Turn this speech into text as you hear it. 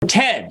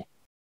Ted,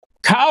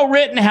 Kyle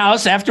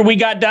Rittenhouse, after we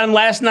got done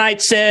last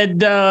night, said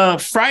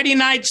Friday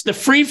night's the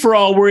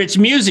free-for-all where it's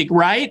music,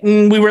 right?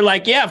 And we were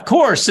like, yeah, of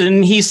course.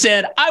 And he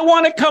said, I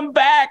want to come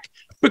back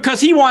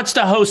because he wants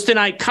to host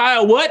tonight.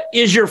 Kyle, what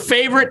is your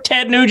favorite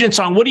Ted Nugent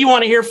song? What do you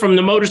want to hear from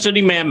the Motor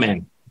City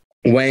Man?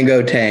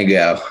 Wango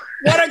Tango.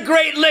 What a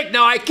great lick.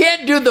 Now, I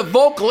can't do the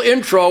vocal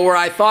intro where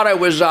I thought I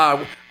was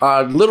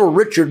Little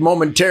Richard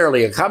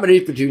momentarily, a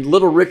combination between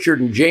Little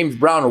Richard and James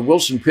Brown and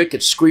Wilson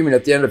Pickett screaming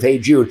at the end of Hey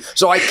Jude.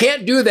 So I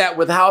can't do that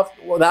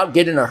without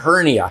getting a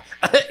hernia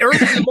early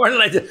in the morning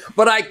like this.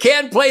 But I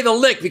can play the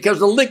lick because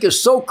the lick is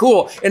so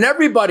cool. And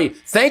everybody,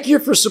 thank you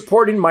for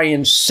supporting my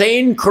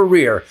insane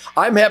career.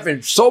 I'm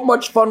having so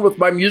much fun with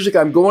my music.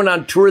 I'm going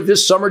on tour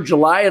this summer,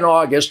 July and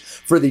August,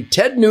 for the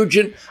Ted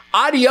Nugent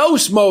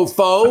Adios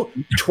Mofo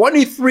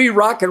 23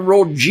 Rock and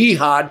Roll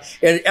Jihad,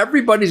 and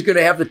everybody's going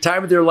to have the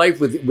time of their life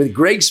with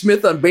Greg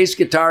Smith on bass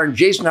guitar and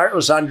Jason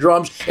Hartless on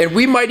drums, and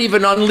we might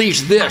even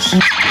unleash this.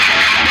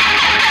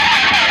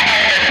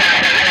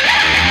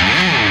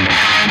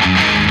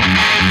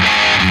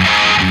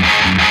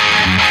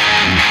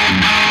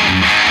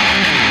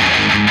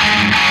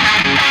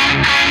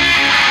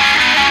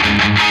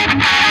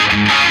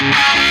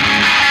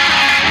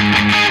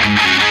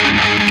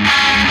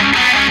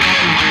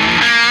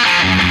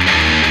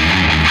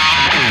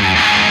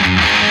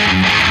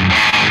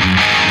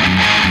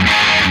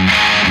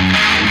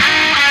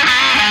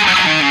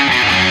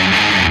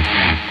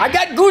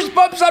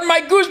 Goosebumps on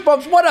my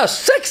goosebumps. What a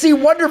sexy,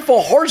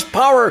 wonderful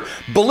horsepower,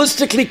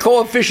 ballistically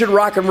coefficient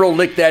rock and roll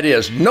lick that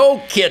is.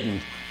 No kidding.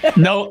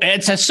 No,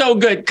 it's so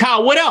good.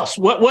 Kyle, what else?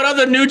 What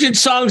other Nugent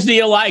songs do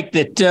you like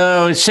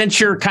that since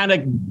you're kind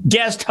of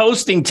guest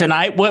hosting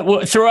tonight,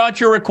 throw out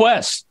your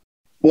requests?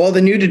 Well,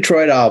 the new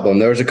Detroit album,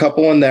 there was a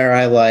couple in there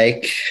I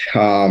like.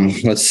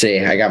 Let's see.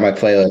 I got my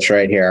playlist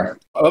right here.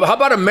 How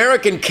about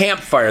American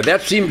Campfire?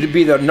 That seemed to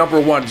be the number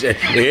one.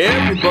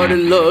 Everybody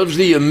loves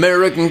the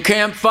American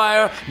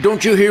Campfire.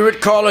 Don't you hear it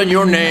calling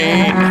your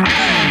name?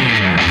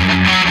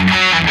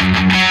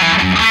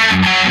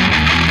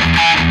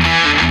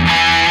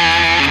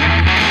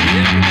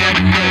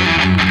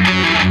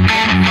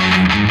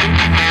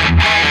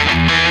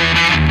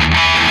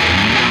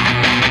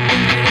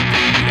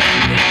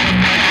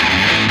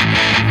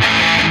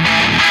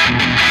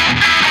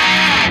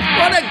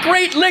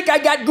 Great lick. I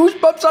got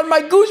goosebumps on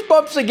my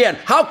goosebumps again.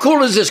 How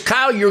cool is this,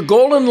 Kyle? Your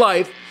goal in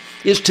life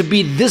is to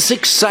be this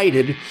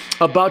excited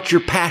about your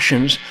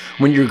passions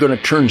when you're going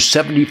to turn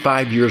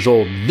 75 years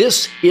old.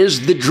 This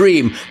is the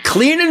dream.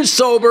 Clean and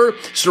sober,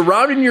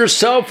 surrounding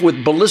yourself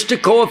with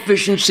ballistic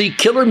coefficiency,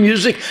 killer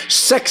music,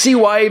 sexy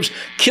wives,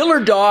 killer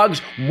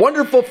dogs,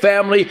 wonderful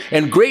family,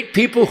 and great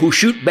people who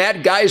shoot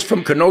bad guys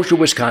from Kenosha,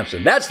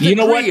 Wisconsin. That's the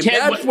dream. What,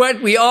 Ted, that's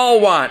what we all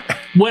want.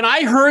 When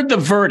I heard the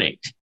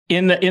verdict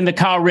in the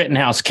Kyle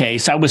Rittenhouse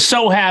case, I was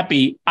so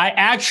happy. I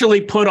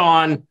actually put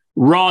on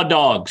Raw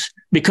Dogs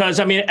because,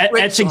 I mean,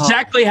 that's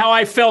exactly how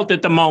I felt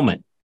at the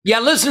moment.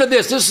 Yeah, listen to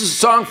this. This is a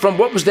song from,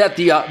 what was that?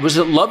 Was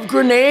it Love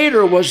Grenade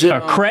or was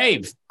it?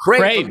 Crave.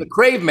 Crave. From the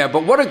Crave Man.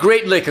 But what a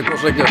great lick. It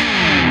goes like this.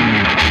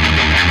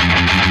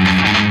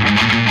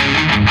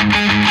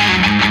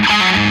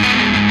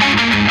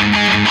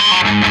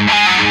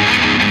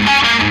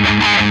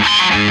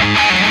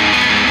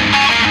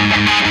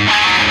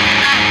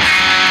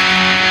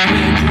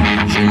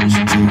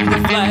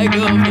 Flag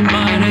of the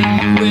mighty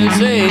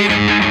USA.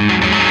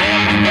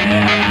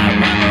 Everywhere I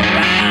run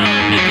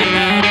around to get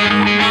out of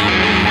my way.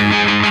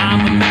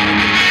 I'm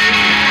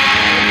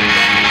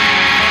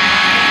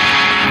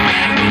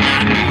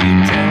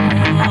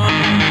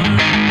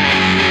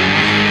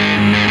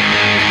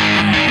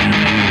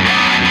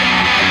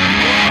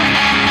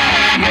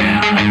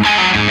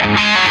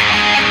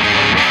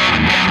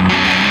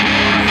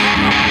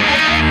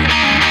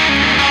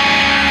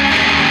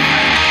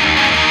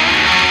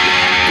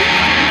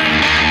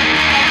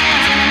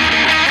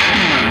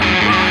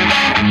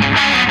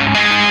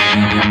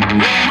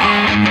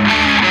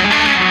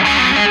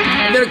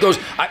American. Goes,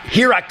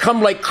 here I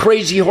come like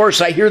crazy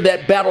horse. I hear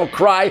that battle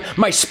cry.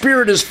 My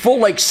spirit is full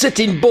like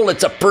sitting bull.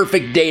 It's a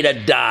perfect day to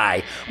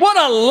die. What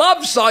a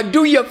love song.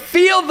 Do you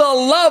feel the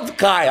love,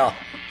 Kyle?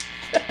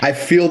 I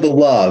feel the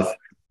love.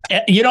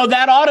 You know,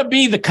 that ought to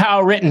be the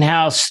Kyle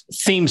Rittenhouse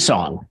theme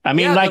song. I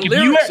mean, like, the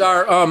lyrics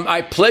are,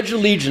 I pledge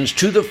allegiance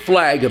to the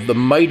flag of the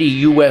mighty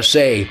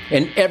USA,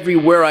 and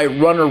everywhere I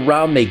run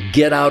around, they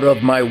get out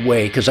of my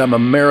way, because I'm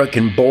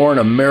American born,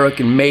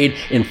 American made,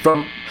 and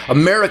from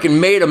American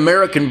made,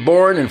 American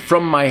born, and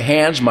from my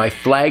hands, my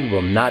flag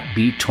will not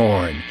be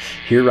torn.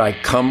 Here I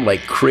come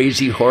like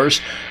crazy horse.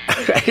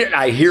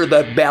 I hear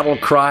that battle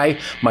cry.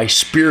 My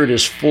spirit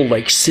is full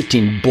like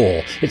sitting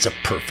bull. It's a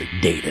perfect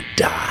day to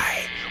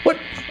die. What?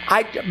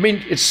 I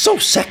mean, it's so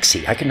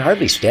sexy. I can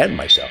hardly stand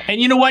myself.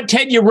 And you know what,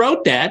 Ted? You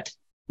wrote that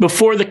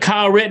before the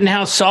Kyle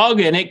Rittenhouse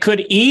saga, and it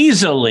could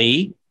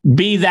easily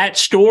be that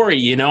story.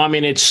 You know, I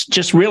mean, it's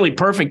just really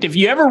perfect. If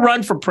you ever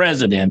run for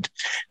president,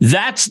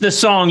 that's the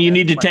song you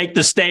need to take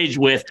the stage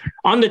with.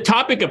 On the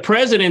topic of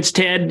presidents,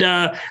 Ted,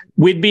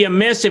 we'd be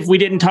amiss if we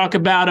didn't talk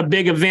about a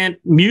big event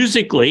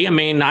musically. I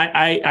mean,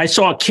 I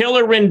saw a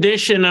killer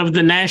rendition of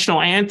the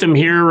national anthem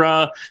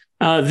here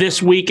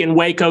this week in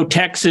Waco,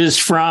 Texas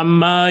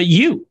from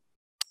you.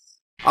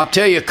 I'll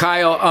tell you,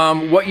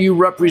 Kyle, what you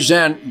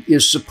represent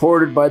is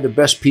supported by the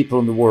best people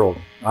in the world.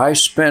 I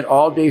spent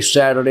all day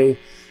Saturday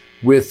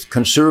with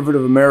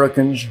conservative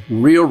Americans,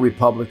 real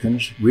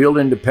Republicans, real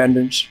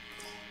independents,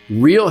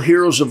 real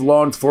heroes of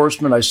law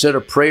enforcement. I said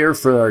a prayer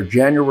for our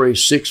January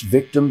 6th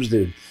victims,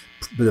 the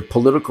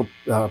political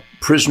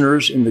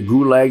prisoners in the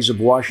gulags of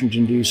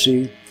Washington,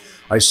 D.C.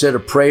 I said a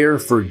prayer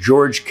for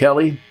George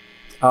Kelly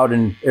out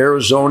in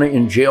Arizona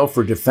in jail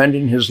for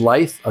defending his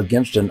life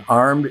against an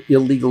armed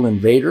illegal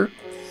invader.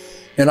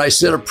 And I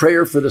said a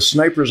prayer for the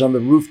snipers on the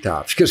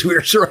rooftops, because we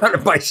were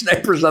surrounded by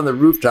snipers on the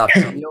rooftops.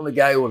 I'm the only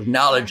guy who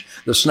acknowledged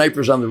the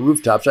snipers on the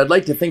rooftops. I'd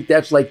like to think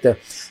that's like the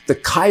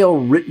Kyle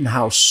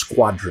Rittenhouse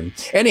squadron.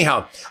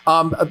 Anyhow,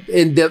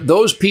 and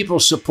those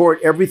people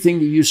support everything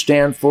that you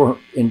stand for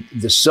in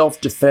the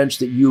self-defense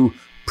that you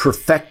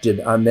perfected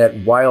on that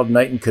wild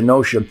night in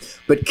Kenosha.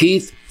 But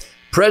Keith,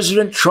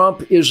 President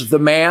Trump is the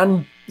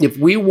man. If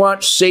we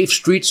want safe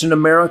streets in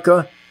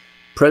America,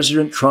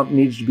 President Trump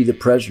needs to be the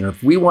president.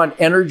 If we want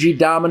energy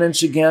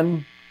dominance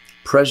again,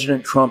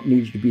 President Trump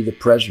needs to be the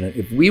president.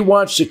 If we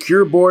want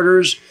secure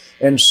borders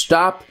and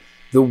stop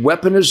the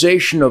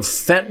weaponization of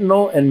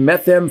fentanyl and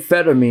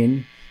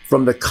methamphetamine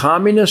from the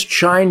communist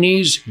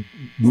Chinese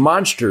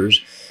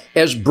monsters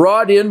as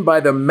brought in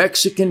by the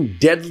Mexican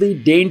deadly,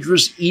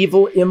 dangerous,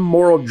 evil,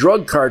 immoral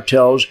drug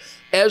cartels,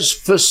 as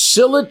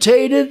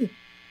facilitated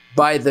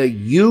by the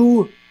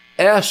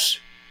U.S.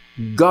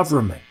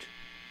 government.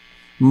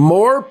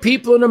 More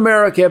people in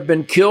America have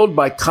been killed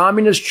by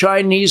communist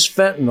Chinese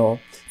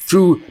fentanyl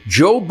through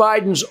Joe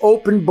Biden's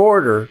open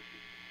border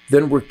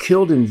than were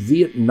killed in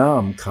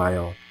Vietnam,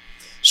 Kyle.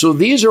 So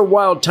these are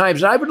wild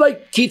times. And I would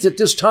like, Keith, at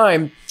this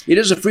time, it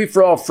is a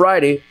free-for-all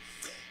Friday.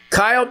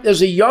 Kyle,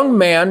 as a young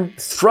man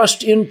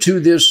thrust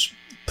into this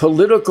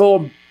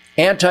political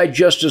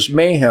anti-justice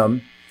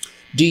mayhem,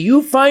 do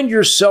you find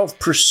yourself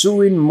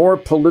pursuing more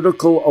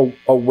political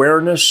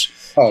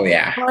awareness? Oh,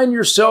 yeah. Do you find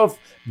yourself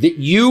that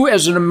you,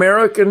 as an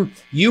American,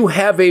 you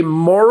have a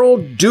moral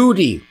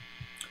duty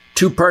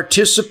to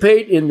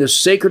participate in this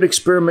sacred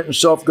experiment in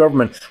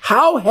self-government?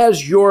 How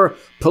has your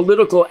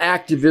political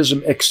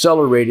activism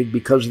accelerated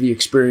because of the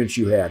experience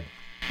you had?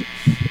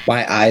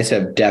 My eyes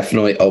have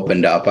definitely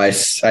opened up. I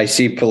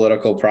see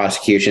political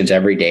prosecutions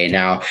every day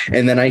now.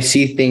 And then I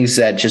see things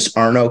that just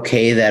aren't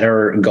okay that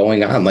are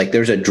going on. Like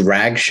there's a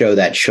drag show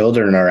that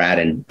children are at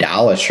in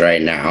Dallas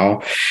right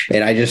now.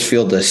 And I just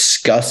feel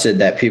disgusted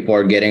that people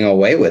are getting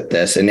away with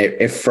this. And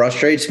it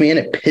frustrates me and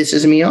it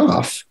pisses me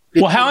off.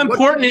 Well, how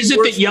important is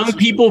it that young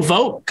people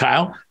vote,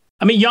 Kyle?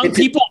 I mean, young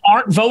people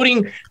aren't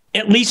voting,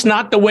 at least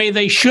not the way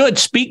they should.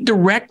 Speak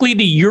directly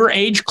to your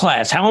age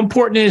class. How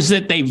important is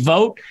that they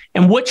vote,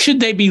 and what should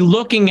they be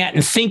looking at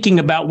and thinking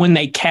about when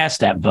they cast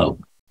that vote?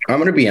 I'm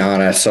going to be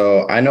honest.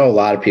 So I know a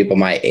lot of people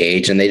my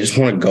age, and they just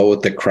want to go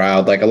with the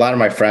crowd. Like a lot of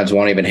my friends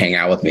won't even hang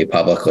out with me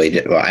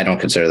publicly. Well, I don't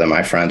consider them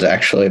my friends,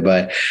 actually,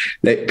 but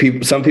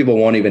some people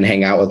won't even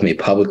hang out with me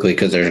publicly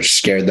because they're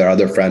scared their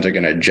other friends are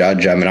going to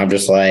judge them. And I'm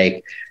just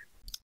like,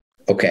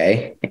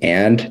 okay.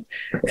 And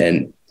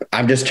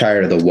I'm just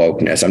tired of the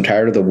wokeness. I'm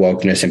tired of the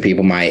wokeness and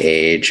people my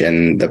age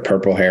and the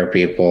purple hair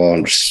people.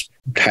 I'm just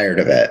tired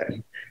of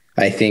it.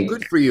 I think.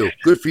 Good for you.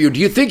 Good for you. Do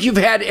you think you've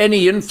had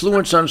any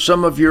influence on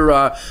some of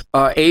your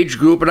age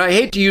group? And I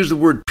hate to use the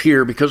word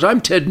peer because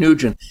I'm Ted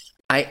Nugent.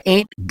 I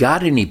ain't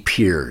got any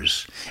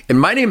peers. And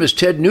my name is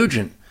Ted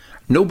Nugent.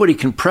 Nobody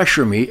can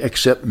pressure me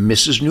except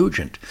Mrs.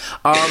 Nugent.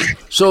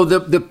 So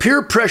the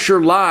peer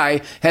pressure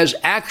lie has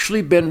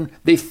actually been,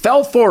 they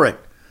fell for it.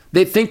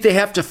 They think they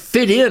have to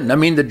fit in. I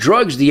mean, the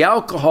drugs, the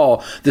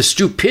alcohol, the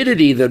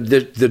stupidity,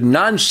 the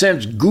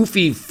nonsense,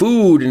 goofy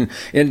food,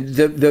 and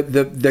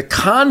the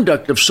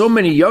conduct of so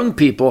many young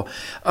people.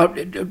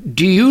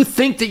 Do you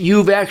think that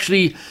you've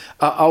actually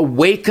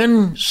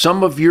awakened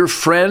some of your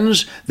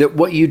friends that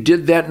what you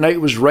did that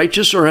night was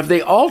righteous, or have they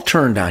all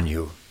turned on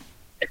you?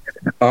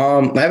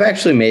 I've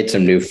actually made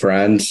some new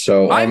friends.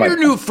 So I'm your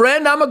new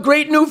friend. I'm a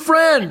great new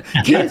friend.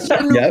 Keith's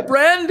your new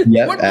friend.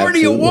 Yep, what more do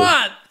you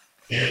want?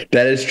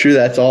 That is true.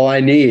 That's all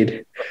I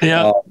need.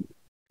 Yeah.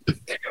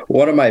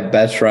 One of my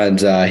best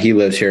friends, he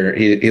lives here.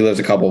 He lives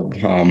a couple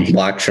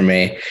blocks from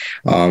me.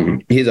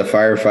 He's a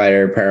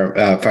firefighter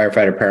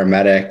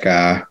paramedic,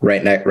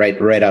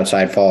 right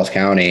outside Falls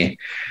County.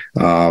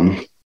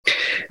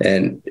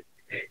 And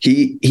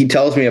he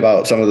tells me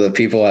about some of the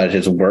people at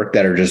his work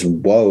that are just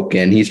woke,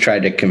 and he's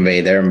tried to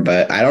convey them,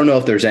 but I don't know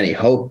if there's any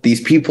hope.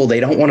 These people, they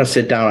don't want to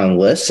sit down and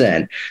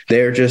listen.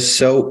 They're just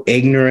so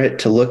ignorant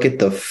to look at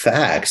the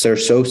facts. They're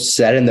so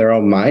set in their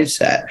own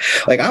mindset.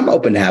 Like, I'm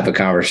open to have a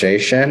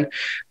conversation,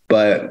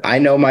 but I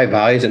know my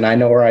values and I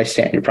know where I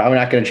stand. You're probably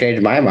not going to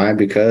change my mind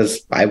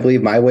because I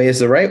believe my way is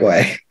the right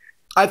way.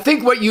 I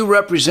think what you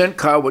represent,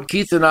 Kyle, what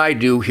Keith and I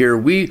do here,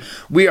 we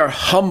are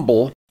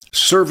humble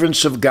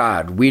servants of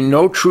God. We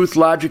know truth,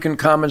 logic, and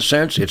common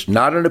sense. It's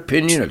not an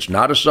opinion. It's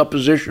not a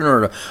supposition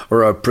or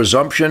a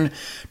presumption.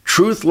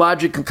 Truth,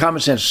 logic, and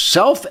common sense.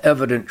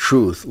 Self-evident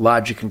truth,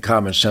 logic, and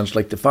common sense,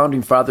 like the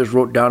founding fathers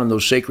wrote down in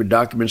those sacred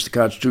documents, the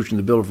Constitution,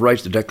 the Bill of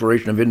Rights, the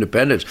Declaration of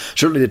Independence,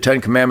 certainly the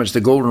Ten Commandments,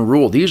 the Golden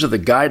Rule. These are the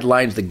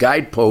guidelines, the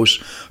guideposts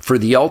for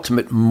the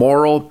ultimate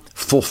moral,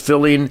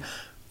 fulfilling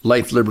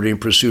life, liberty, and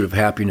pursuit of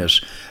happiness.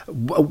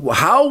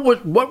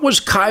 What was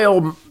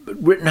Kyle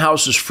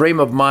Rittenhouse's frame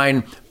of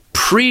mind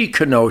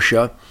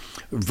pre-Kenosha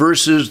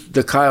versus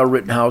the Kyle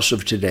Rittenhouse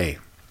of today?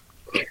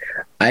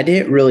 I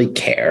didn't really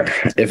care,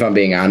 if I'm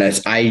being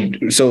honest. I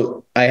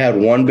had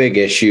one big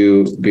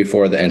issue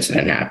before the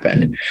incident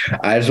happened.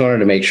 I just wanted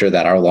to make sure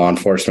that our law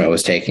enforcement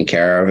was taken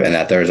care of and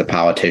that there was a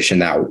politician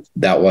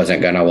that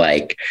wasn't going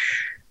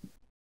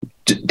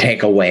to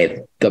take away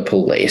the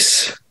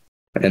police.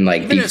 And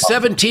even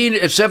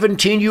at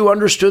 17, you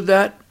understood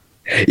that?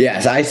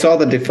 Yes, I saw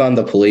the defund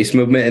the police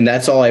movement, and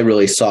that's all I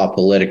really saw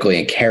politically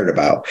and cared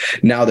about.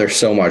 Now there's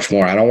so much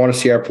more. I don't want to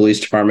see our police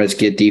departments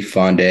get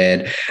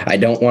defunded. I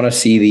don't want to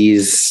see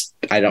these.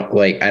 I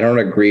don't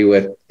agree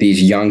with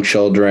these young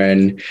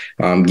children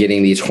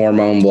getting these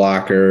hormone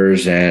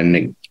blockers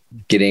and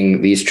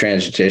getting these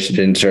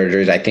transition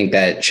surgeries. I think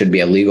that should be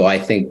illegal. I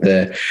think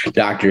the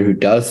doctor who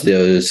does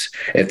those,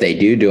 if they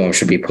do them,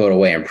 should be put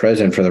away in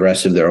prison for the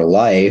rest of their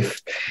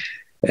life.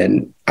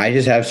 And I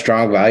just have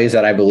strong values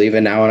that I believe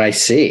in now. And I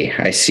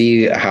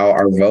see how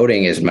our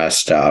voting is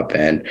messed up.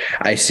 And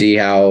I see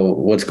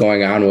what's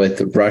going on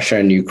with Russia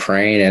and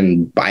Ukraine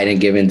and Biden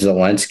giving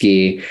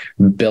Zelensky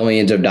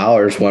billions of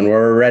dollars when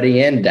we're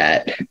already in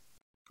debt.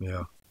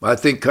 Yeah. I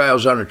think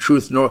Kyle's on a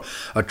truth,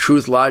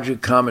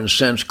 logic, common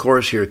sense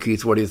course here.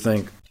 Keith, what do you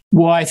think?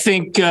 Well, I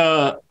think,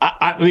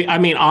 I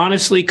mean,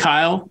 honestly,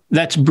 Kyle,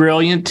 that's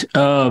brilliant.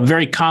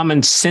 Very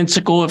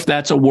commonsensical, if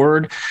that's a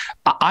word.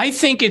 I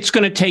think it's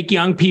going to take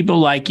young people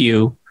like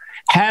you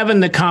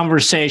having the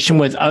conversation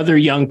with other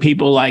young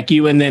people like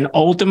you, and then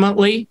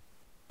ultimately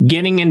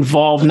getting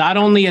involved not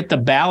only at the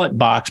ballot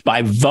box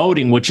by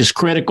voting, which is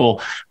critical,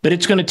 but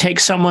it's going to take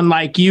someone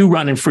like you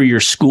running for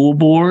your school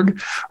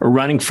board or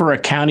running for a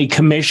county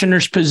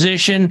commissioner's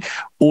position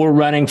or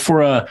running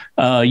for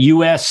a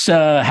U.S.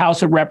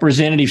 House of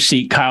Representatives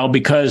seat, Kyle,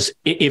 because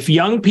if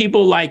young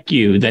people like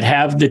you that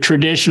have the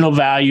traditional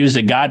values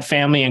of God,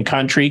 family, and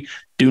country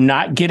do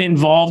not get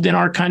involved in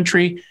our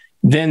country,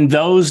 then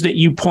those that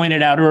you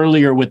pointed out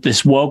earlier with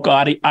this woke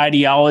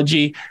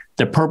ideology,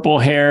 the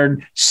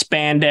purple-haired,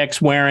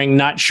 spandex-wearing,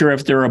 not sure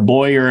if they're a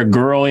boy or a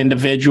girl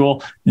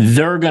individual,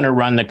 they're going to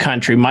run the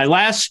country. My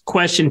last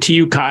question to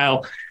you,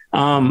 Kyle.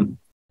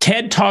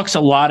 Ted talks a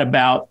lot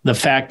about the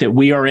fact that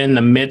we are in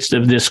the midst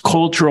of this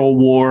cultural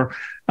war,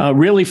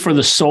 really for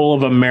the soul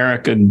of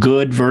America,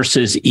 good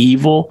versus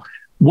evil.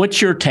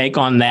 What's your take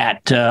on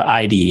that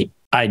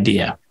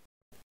idea?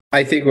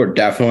 I think we're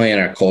definitely in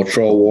a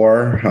cultural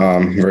war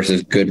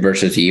versus good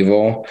versus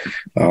evil.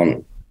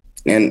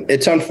 And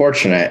it's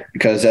unfortunate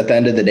because at the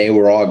end of the day,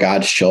 we're all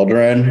God's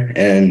children.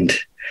 And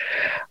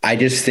I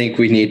just think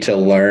we need to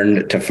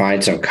learn to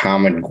find some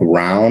common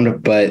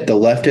ground, but the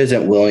left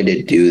isn't willing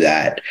to do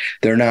that.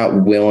 They're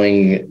not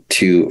willing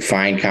to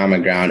find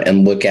common ground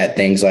and look at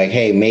things like,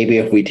 hey, maybe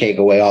if we take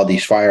away all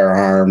these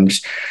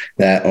firearms,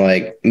 that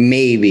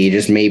maybe,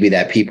 just maybe,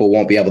 that people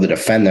won't be able to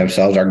defend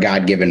themselves, our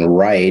God-given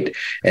right.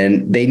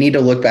 And they need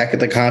to look back at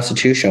the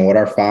Constitution, what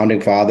our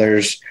founding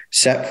fathers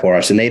set for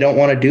us. And they don't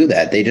want to do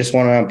that. They just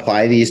want to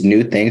apply these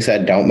new things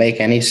that don't make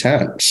any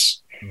sense.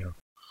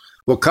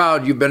 Well,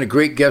 Kyle, you've been a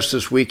great guest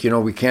this week.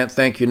 We can't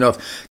thank you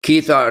enough.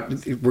 Keith,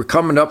 we're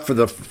coming up for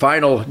the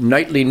final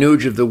Nightly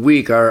Nuge of the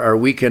week, our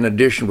weekend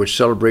edition, which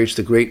celebrates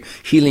the great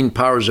healing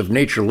powers of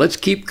nature. Let's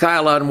keep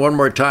Kyle on one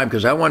more time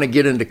because I want to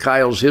get into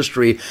Kyle's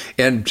history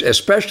and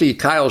especially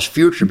Kyle's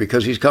future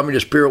because he's coming to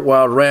Spirit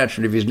Wild Ranch.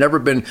 And if he's never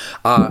been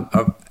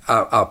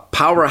a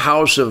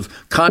powerhouse of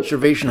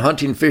conservation,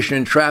 hunting, fishing,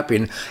 and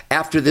trapping,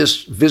 after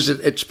this visit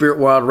at Spirit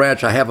Wild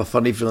Ranch, I have a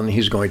funny feeling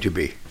he's going to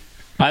be.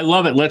 I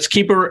love it. Let's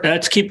keep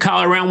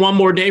Kyle around one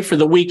more day for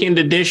the weekend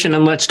edition,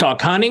 and let's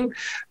talk hunting,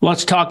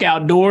 let's talk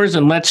outdoors,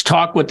 and let's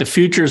talk what the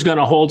future is going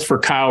to hold for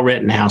Kyle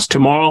Rittenhouse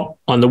tomorrow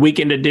on the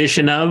weekend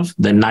edition of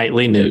the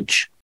Nightly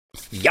Nuge.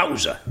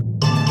 Yowza.